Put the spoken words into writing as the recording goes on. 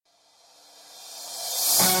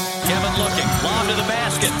Kevin looking, lob to the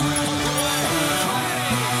basket.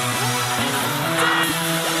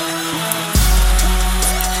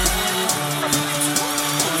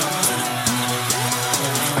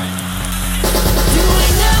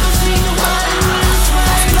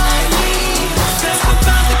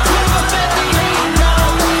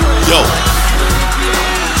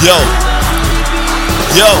 Yo,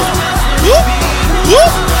 whoop,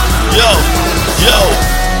 whoop, yo,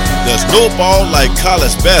 there's no ball like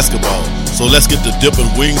college basketball, so let's get the dipping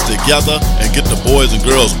wings together and get the boys and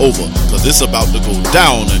girls over, because it's about to go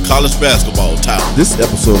down in college basketball town. This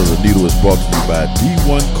episode of The Needle is brought to you by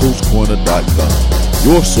D1CoachCorner.com,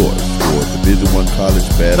 your source for Division I college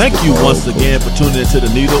basketball. Thank you once again for tuning into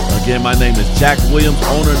The Needle. Again, my name is Jack Williams,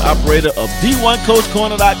 owner and operator of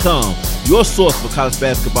D1CoachCorner.com, your source for college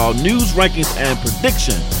basketball news, rankings, and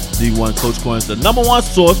predictions. D1 Coach Corner is the number one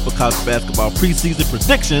source for college basketball preseason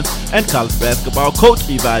predictions and college basketball coach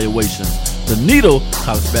evaluations. The Needle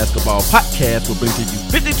College Basketball Podcast will bring to you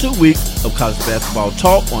 52 weeks of college basketball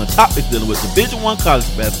talk on topics dealing with Division I college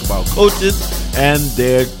basketball coaches and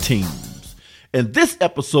their teams. In this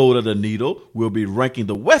episode of The Needle, we'll be ranking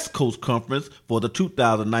the West Coast Conference for the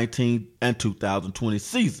 2019 and 2020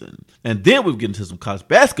 season. And then we'll get into some college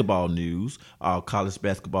basketball news, our college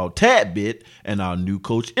basketball tad bit, and our new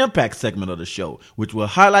Coach Impact segment of the show, which will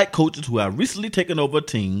highlight coaches who have recently taken over a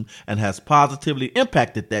team and has positively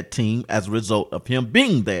impacted that team as a result of him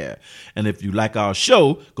being there. And if you like our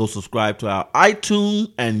show, go subscribe to our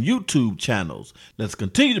iTunes and YouTube channels. Let's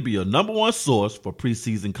continue to be your number one source for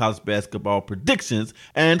preseason college basketball predictions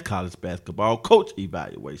and college basketball coach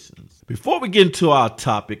evaluations. Before we get into our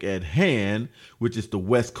topic at hand, which is the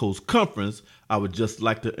West Coast Conference, I would just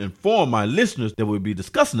like to inform my listeners that we'll be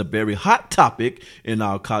discussing a very hot topic in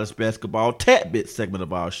our college basketball tad bit segment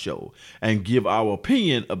of our show and give our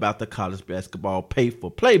opinion about the college basketball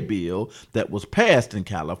pay-for-play bill that was passed in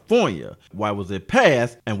California. Why was it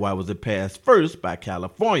passed, and why was it passed first by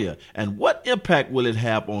California? And what impact will it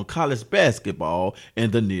have on college basketball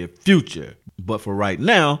in the near future? But for right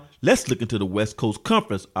now, let's look into the West Coast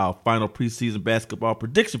Conference, our final preseason basketball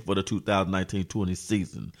prediction for the 2019-20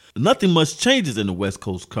 season. Nothing much changes in the West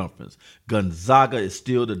Coast Conference. Gonzaga is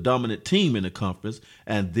still the dominant team in the conference,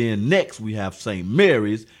 and then next we have St.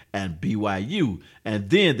 Mary's and BYU, and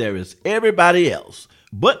then there is everybody else.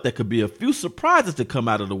 But there could be a few surprises to come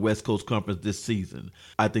out of the West Coast Conference this season.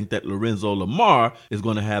 I think that Lorenzo Lamar is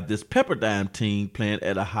going to have this Pepperdine team playing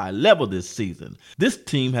at a high level this season. This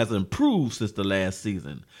team has improved since the last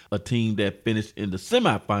season, a team that finished in the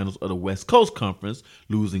semifinals of the West Coast Conference,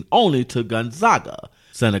 losing only to Gonzaga.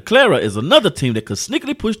 Santa Clara is another team that could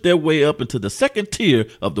sneakily push their way up into the second tier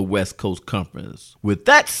of the West Coast Conference. With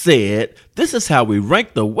that said, this is how we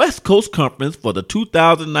rank the West Coast Conference for the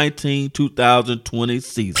 2019-2020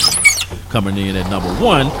 season. Coming in at number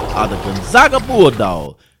 1 are the Gonzaga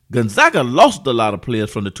Bulldogs. Gonzaga lost a lot of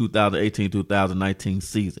players from the 2018-2019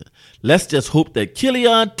 season. Let's just hope that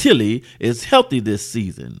Killian Tilly is healthy this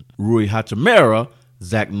season. Rui Hachimura,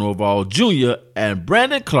 Zach Norval Jr., and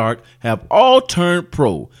Brandon Clark have all turned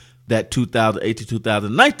pro. That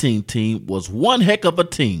 2018-2019 team was one heck of a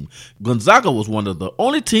team. Gonzaga was one of the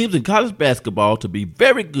only teams in college basketball to be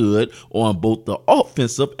very good on both the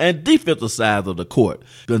offensive and defensive sides of the court.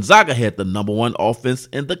 Gonzaga had the number one offense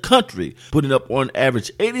in the country, putting up on average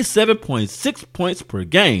 87.6 points per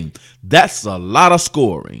game. That's a lot of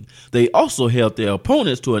scoring. They also held their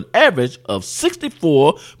opponents to an average of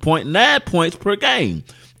 64.9 points per game,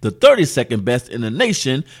 the 32nd best in the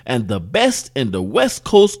nation and the best in the West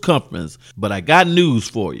Coast Conference. But I got news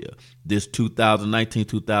for you. This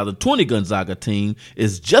 2019-2020 Gonzaga team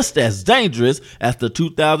is just as dangerous as the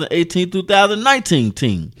 2018-2019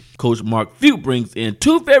 team. Coach Mark Few brings in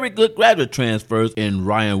two very good graduate transfers in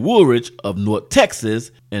Ryan Woolridge of North Texas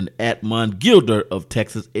and Atmon Gilder of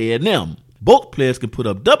Texas A&M. Both players can put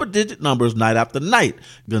up double-digit numbers night after night.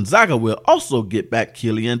 Gonzaga will also get back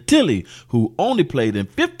Killian Tilly, who only played in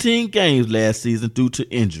 15 games last season due to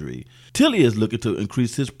injury. Tilly is looking to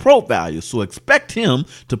increase his pro value, so expect him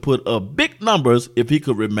to put up big numbers if he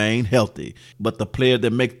could remain healthy. But the player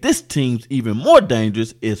that makes this team even more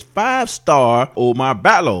dangerous is 5-star Omar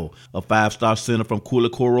Ballo, a 5-star center from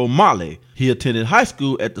Koulikoro, Mali. He attended high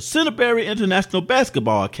school at the Centerbury International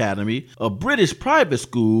Basketball Academy, a British private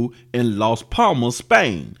school in Las Palmas,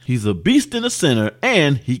 Spain. He's a beast in the center,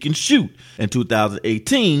 and he can shoot. In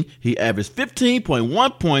 2018, he averaged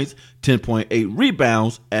 15.1 points, 10.8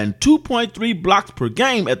 rebounds, and 2.3 blocks per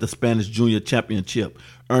game at the Spanish Junior Championship,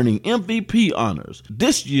 earning MVP honors.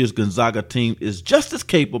 This year's Gonzaga team is just as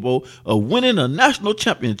capable of winning a national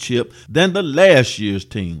championship than the last year's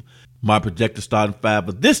team. My projected starting five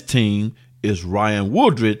of this team is Ryan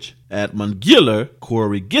Woodridge, Admon Giller,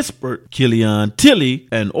 Corey Gisbert, Killian Tilly,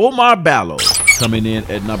 and Omar Ballo. Coming in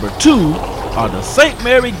at number 2 are the St.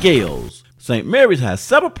 Mary Gales. St. Mary's has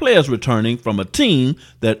several players returning from a team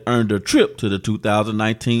that earned a trip to the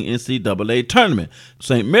 2019 NCAA tournament.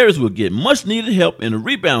 St. Mary's will get much needed help in the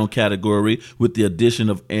rebound category with the addition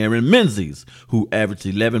of Aaron Menzies, who averaged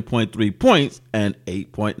 11.3 points and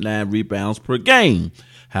 8.9 rebounds per game.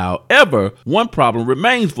 However, one problem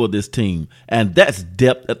remains for this team, and that's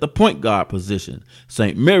depth at the point guard position.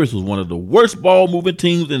 St. Mary's was one of the worst ball-moving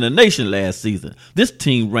teams in the nation last season. This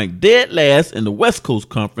team ranked dead last in the West Coast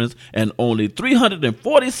Conference and only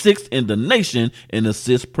 346th in the nation in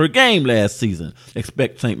assists per game last season.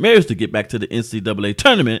 Expect St. Mary's to get back to the NCAA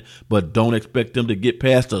tournament, but don't expect them to get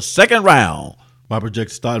past the second round. My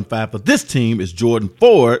projected starting five for this team is Jordan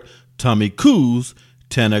Ford, Tommy Kuz,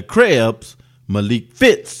 Tanner Krebs, Malik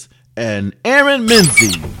Fitz, and Aaron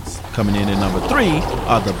Menzies. Coming in at number 3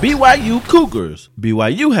 are the BYU Cougars.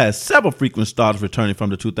 BYU has several frequent starters returning from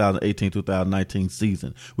the 2018-2019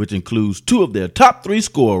 season, which includes 2 of their top 3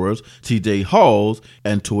 scorers, TJ Halls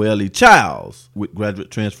and Toeli Childs. With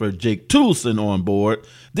graduate transfer Jake Toulson on board,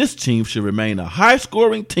 this team should remain a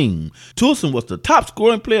high-scoring team. Toulson was the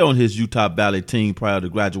top-scoring player on his Utah Valley team prior to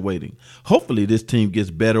graduating. Hopefully, this team gets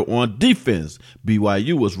better on defense.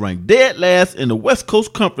 BYU was ranked dead last in the West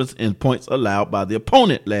Coast Conference in points allowed by the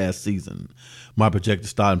opponent last season. My projected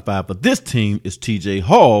starting five for this team is TJ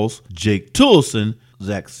Halls, Jake Toulson,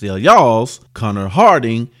 Zach Selyals, Connor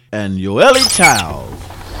Harding, and Yoeli Childs.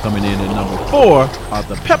 Coming in at number 4 are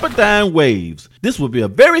the Pepperdine Waves. This will be a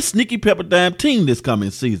very sneaky Pepperdine team this coming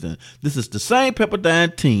season. This is the same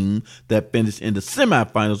Pepperdine team that finished in the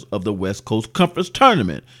semifinals of the West Coast Conference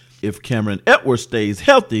Tournament. If Cameron Edwards stays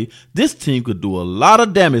healthy, this team could do a lot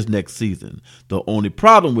of damage next season. The only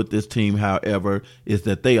problem with this team, however, is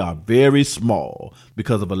that they are very small.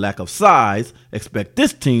 Because of a lack of size, expect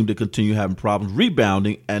this team to continue having problems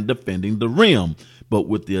rebounding and defending the rim. But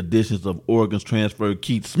with the additions of Oregon's transfer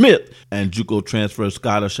Keith Smith and JUCO transfer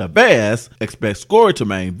Skylar Chavez, expect scoring to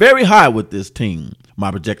remain very high with this team.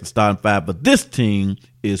 My projected starting five for this team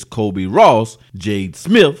is Kobe Ross, Jade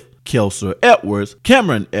Smith, Kelser Edwards,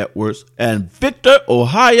 Cameron Edwards, and Victor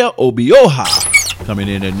Ohaya Obioha. Coming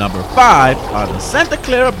in at number 5 are the Santa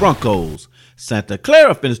Clara Broncos. Santa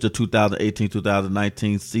Clara finished the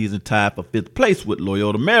 2018-2019 season tied for 5th place with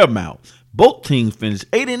Loyola Marymount. Both teams finished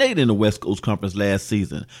 8-8 in the West Coast Conference last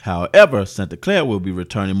season. However, Santa Clara will be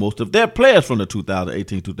returning most of their players from the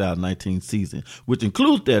 2018-2019 season, which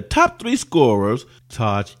includes their top 3 scorers,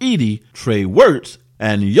 Taj Edey, Trey Wirtz,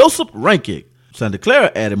 and Josip Rankic. Santa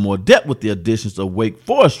Clara added more depth with the additions of Wake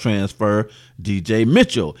Forest transfer DJ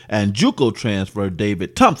Mitchell and JUCO transfer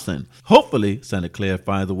David Thompson. Hopefully, Santa Clara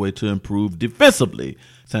finds a way to improve defensively.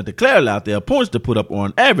 Santa Clara allowed their opponents to put up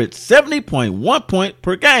on average 70.1 points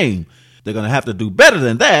per game. They're going to have to do better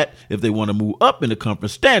than that if they want to move up in the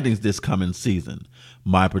conference standings this coming season.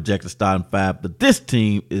 My projected starting five for this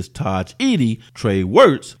team is Taj Edey, Trey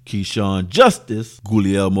Wirtz, Keyshawn Justice,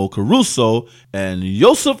 Guglielmo Caruso, and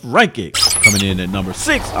Josip Rankic. Coming in at number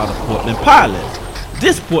 6 are the Portland Pilots.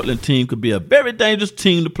 This Portland team could be a very dangerous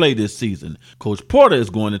team to play this season. Coach Porter is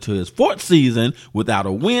going into his 4th season without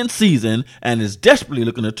a win season and is desperately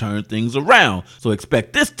looking to turn things around. So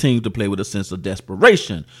expect this team to play with a sense of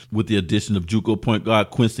desperation. With the addition of JUCO point guard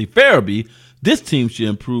Quincy Farabee, this team should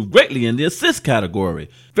improve greatly in the assist category.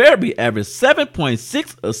 Farabee averaged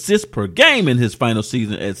 7.6 assists per game in his final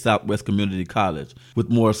season at Southwest Community College. With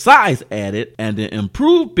more size added and an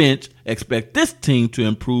improved bench, expect this team to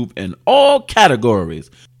improve in all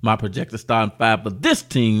categories. My projected starting five for this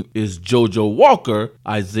team is JoJo Walker,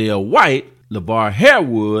 Isaiah White, LeVar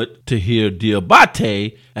Harewood, Tahir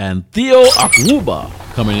Diabate, and Theo Akwuba.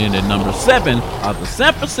 Coming in at number 7 are the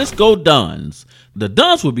San Francisco Duns. The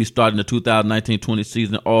Duns will be starting the 2019-20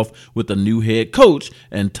 season off with a new head coach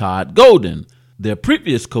and Todd Golden. Their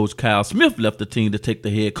previous coach, Kyle Smith, left the team to take the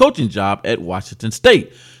head coaching job at Washington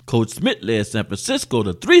State. Coach Smith led San Francisco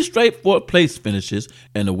to 3 straight 4th-place finishes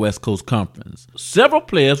in the West Coast Conference. Several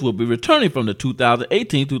players will be returning from the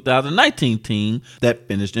 2018-2019 team that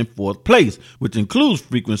finished in 4th place, which includes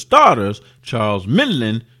frequent starters Charles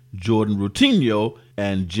Minlin, Jordan Routinho,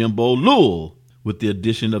 and Jimbo Lewell. With the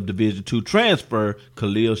addition of Division II transfer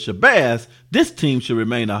Khalil Shabazz, this team should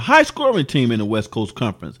remain a high-scoring team in the West Coast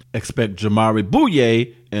Conference. Expect Jamari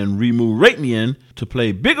Bouye and Rimu Ratnian to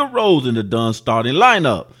play bigger roles in the Duns starting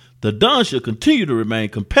lineup. The Duns should continue to remain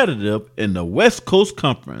competitive in the West Coast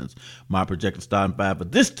Conference. My projected starting five for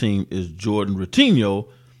this team is Jordan Routinho,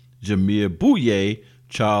 Jameer Bouye,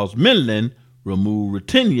 Charles Minlin, Ramu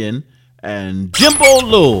Retinian, and Jimbo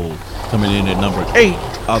Lowell. Coming in at number 8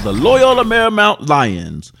 are the Loyola Marymount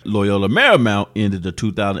Lions. Loyola Marymount ended the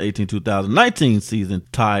 2018-2019 season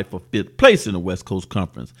tied for 5th place in the West Coast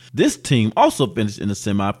Conference. This team also finished in the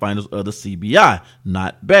semifinals of the CBI.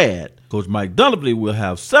 Not bad. Coach Mike Dunleavy will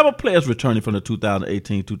have several players returning from the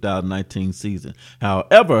 2018-2019 season.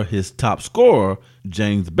 However, his top scorer,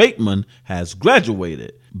 James Bateman, has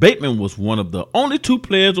graduated. Bateman was one of the only 2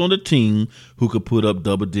 players on the team who could put up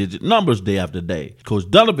double-digit numbers day after day. Coach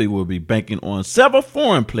Dunleavy will be banking on several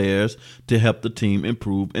foreign players to help the team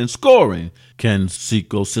improve in scoring. Can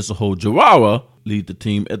Seiko Cicero Jawara lead the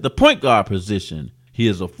team at the point guard position? He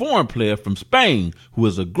is a foreign player from Spain who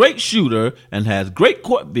is a great shooter and has great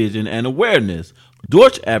court vision and awareness.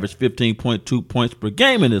 Dortch averaged 15.2 points per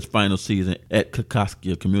game in his final season at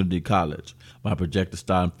Kaskaskia Community College. My projected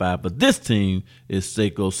starting 5 for this team is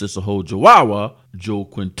Seiko Cicero Jawara, Joe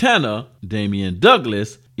Quintana, Damian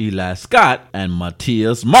Douglas, Eli Scott, and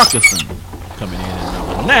Matthias Markuson. Coming in at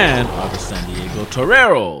number 9 are the San Diego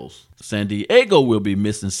Toreros. San Diego will be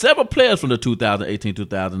missing several players from the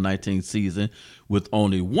 2018-2019 season, with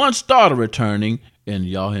only 1 starter returning in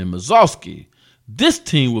Johan Mazowski. This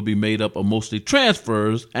team will be made up of mostly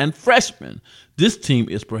transfers and freshmen. This team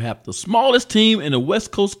is perhaps the smallest team in the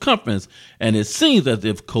West Coast Conference, and it seems as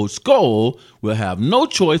if Coach Skoll will have no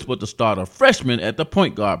choice but to start a freshman at the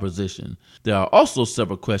point guard position. There are also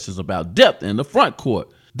several questions about depth in the front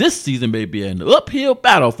court. This season may be an uphill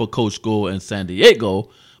battle for Coach Skoll and San Diego.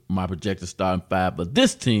 My projected starting 5 for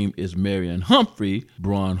this team is Marion Humphrey,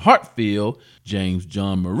 Braun Hartfield, James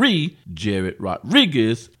John Marie, Jared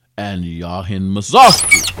Rodriguez, and Johan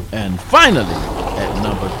Mazowski. And finally, at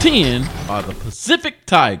number 10 are the Pacific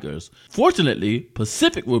Tigers. Fortunately,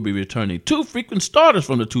 Pacific will be returning 2 frequent starters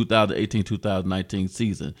from the 2018-2019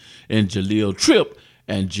 season in Jaleel Tripp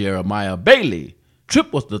and Jeremiah Bailey.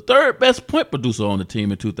 Tripp was the 3rd best point producer on the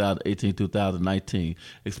team in 2018-2019.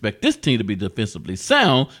 Expect this team to be defensively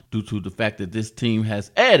sound due to the fact that this team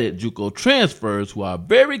has added JUCO transfers who are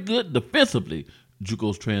very good defensively.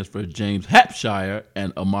 JUCO's transfer James Hapshire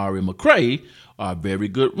and Amari McCray are very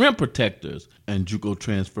good rim protectors, and JUCO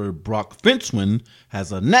transfer Brock Finchman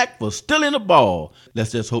has a knack for stealing the ball.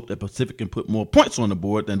 Let's just hope that Pacific can put more points on the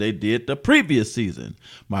board than they did the previous season.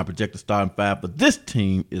 My projected starting 5 for this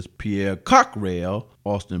team is Pierre Cockrell,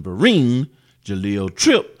 Austin Vereen, Jaleel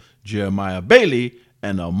Tripp, Jeremiah Bailey,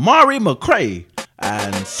 and Amari McCray.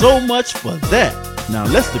 And so much for that. Now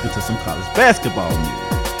let's look into some college basketball news.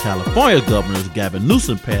 California Governor Gavin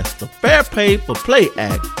Newsom passed the Fair Pay for Play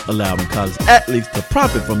Act, allowing college athletes to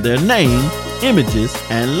profit from their name, images,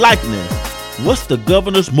 and likeness. What's the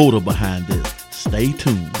governor's motive behind this? Stay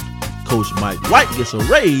tuned. Coach Mike White gets a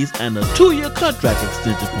raise and a 2-year contract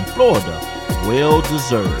extension from Florida. Well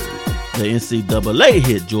deserved. The NCAA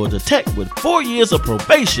hit Georgia Tech with 4 years of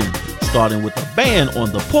probation, starting with a ban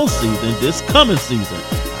on the postseason this coming season.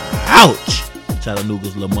 Ouch!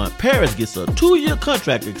 Chattanooga's Lamont Paris gets a 2-year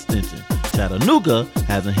contract extension. Chattanooga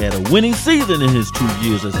hasn't had a winning season in his 2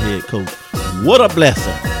 years as head coach. What a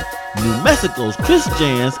blessing. New Mexico's Chris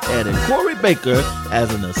Jans added Corey Baker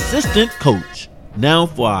as an assistant coach. Now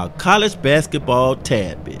for our college basketball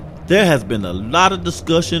tad bit. There has been a lot of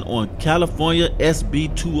discussion on California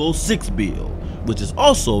SB 206 bill, which is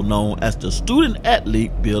also known as the Student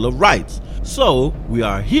Athlete Bill of Rights. So, we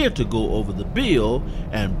are here to go over the bill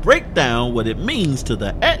and break down what it means to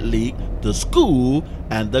the athlete, the school,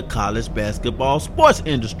 and the college basketball sports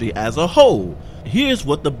industry as a whole. Here's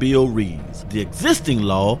what the bill reads. The existing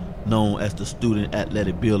law, known as the Student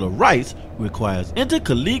Athletic Bill of Rights, requires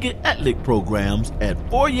intercollegiate athletic programs at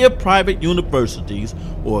 4-year private universities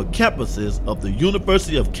or campuses of the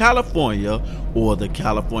University of California or the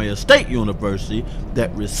California State University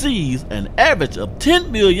that receives an average of $10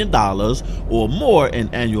 million or more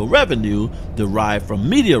in annual revenue derived from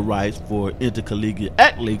media rights for intercollegiate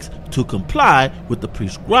athletes to comply with the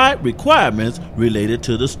prescribed requirements related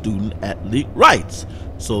to the student athlete rights.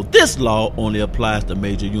 So this law only applies to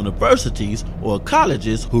major universities or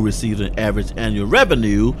colleges who receive an average annual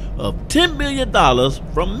revenue of $10 million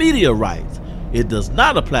from media rights. It does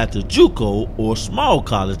not apply to JUCO or small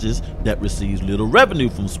colleges that receive little revenue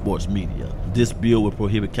from sports media. This bill will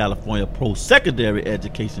prohibit California post-secondary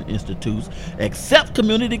education institutes, except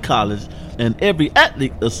community college, and every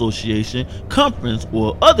athlete association, conference,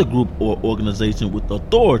 or other group or organization with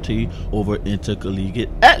authority over intercollegiate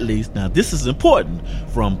athletes. Now, this is important,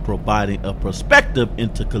 from providing a prospective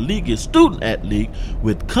intercollegiate student athlete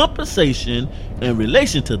with compensation in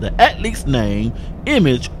relation to the athlete's name,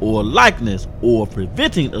 image or likeness, or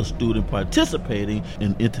preventing a student participating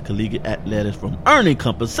in intercollegiate athletics from earning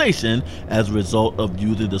compensation as a result of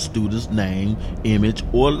using the student's name, image,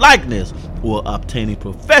 or likeness, or obtaining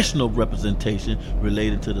professional representation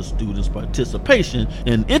related to the student's participation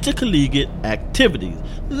in intercollegiate activities.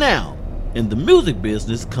 Now, in the music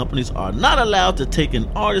business, companies are not allowed to take an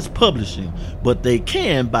artist's publishing, but they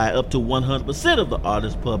can buy up to 100% of the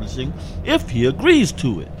artist's publishing if he agrees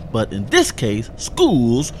to it. But in this case,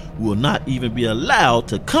 schools will not even be allowed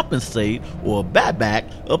to compensate or buy back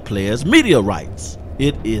a player's media rights.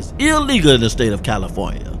 It is illegal in the state of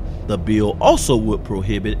California. The bill also would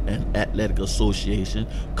prohibit an athletic association,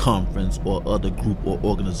 conference, or other group or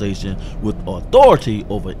organization with authority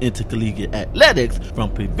over intercollegiate athletics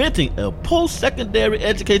from preventing a post-secondary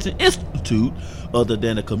education institute other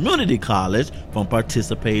than a community college from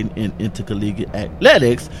participating in intercollegiate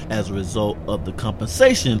athletics as a result of the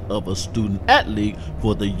compensation of a student athlete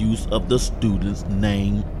for the use of the student's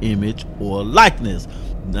name, image, or likeness.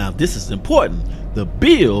 Now, this is important. The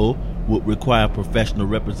bill would require professional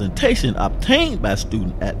representation obtained by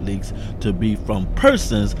student athletes to be from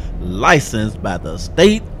persons licensed by the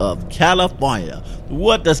state of California.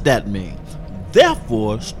 What does that mean?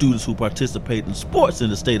 Therefore, students who participate in sports in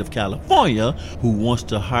the state of California who wants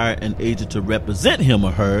to hire an agent to represent him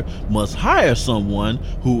or her must hire someone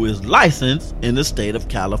who is licensed in the state of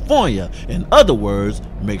California. In other words,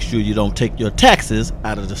 make sure you don't take your taxes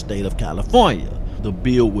out of the state of California. The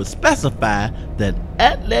bill would specify that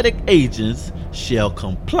athletic agents shall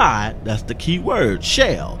comply, that's the key word,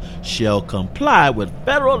 shall comply with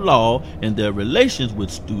federal law in their relations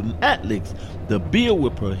with student athletes. The bill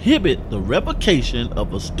would prohibit the revocation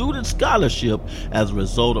of a student scholarship as a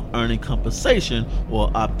result of earning compensation or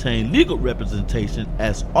obtain legal representation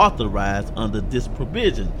as authorized under this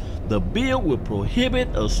provision. The bill would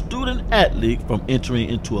prohibit a student athlete from entering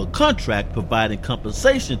into a contract providing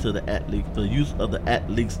compensation to the athlete for use of the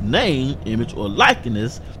athlete's name, image, or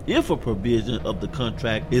likeness if a provision of the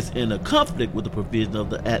contract is in a conflict with the provision of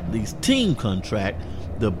the athlete's team contract.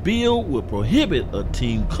 The bill would prohibit a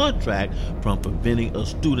team contract from preventing a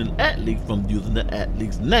student athlete from using the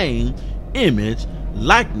athlete's name, image,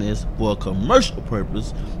 likeness for a commercial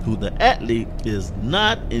purpose who the athlete is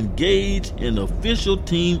not engaged in official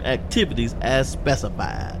team activities as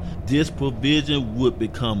specified. This provision would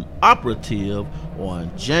become operative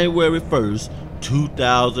on January 1st,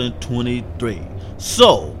 2023.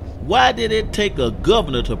 So, why did it take a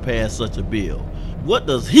governor to pass such a bill? What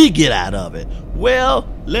does he get out of it? Well,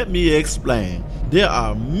 let me explain. There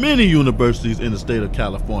are many universities in the state of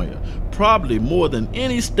California, probably more than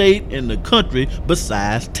any state in the country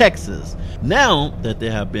besides Texas. Now that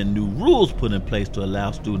there have been new rules put in place to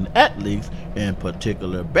allow student athletes, in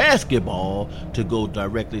particular basketball, to go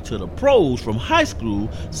directly to the pros from high school,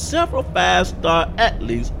 several five-star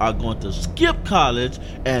athletes are going to skip college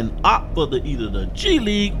and opt for either the G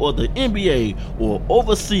League or the NBA or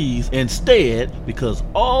overseas instead because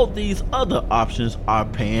all these other options are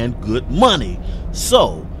paying good money.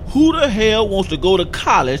 So, who the hell wants to go to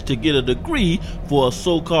college to get a degree for a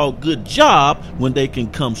so-called good job when they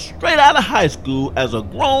can come straight out of high school as a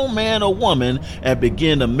grown man or woman and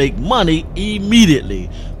begin to make money immediately?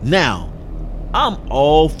 Now, I'm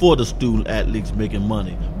all for the student athletes making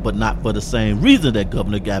money, but not for the same reason that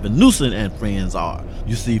Governor Gavin Newsom and friends are.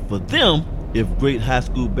 You see, for them, if great high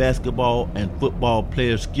school basketball and football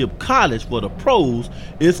players skip college for the pros,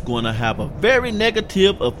 it's going to have a very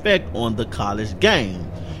negative effect on the college game.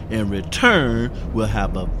 In return, will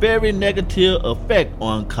have a very negative effect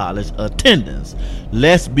on college attendance.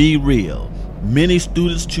 Let's be real. Many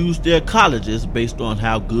students choose their colleges based on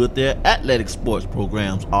how good their athletic sports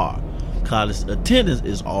programs are. College attendance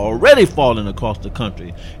is already falling across the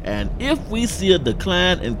country, and if we see a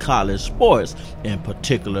decline in college sports, in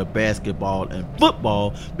particular basketball and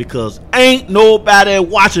football, because ain't nobody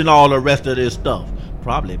watching all the rest of this stuff,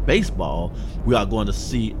 probably baseball, we are going to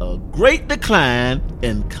see a great decline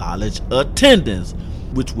in college attendance,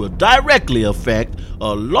 which will directly affect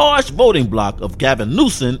a large voting bloc of Gavin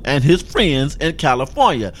Newsom and his friends in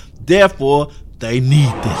California. Therefore, they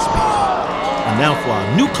need this bill. And now for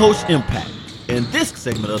our new coach impact. In this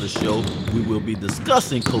segment of the show, we will be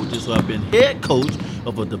discussing coaches who have been head coach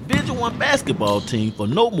of a Division I basketball team for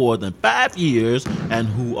no more than 5 years and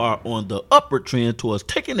who are on the upward trend towards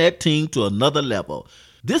taking that team to another level.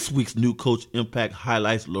 This week's new coach impact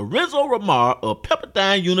highlights Lorenzo Romar of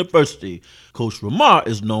Pepperdine University. Coach Romar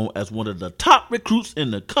is known as one of the top recruits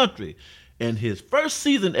in the country. In his first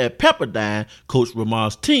season at Pepperdine, Coach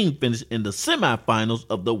Ramar's team finished in the semifinals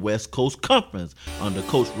of the West Coast Conference. Under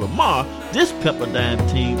Coach Ramar, this Pepperdine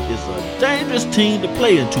team is a dangerous team to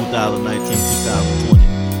play in 2019-2020.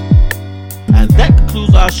 And that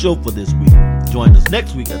concludes our show for this week. Join us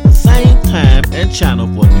next week at the same time and channel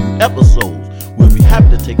for new episodes. We'll be happy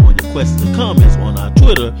to take on your questions and comments on our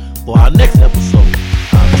Twitter for our next episode.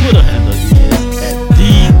 Our Twitter handle is at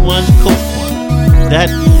D1CoachCorner. That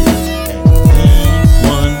is at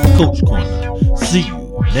D1CoachCorner. See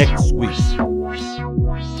you next week.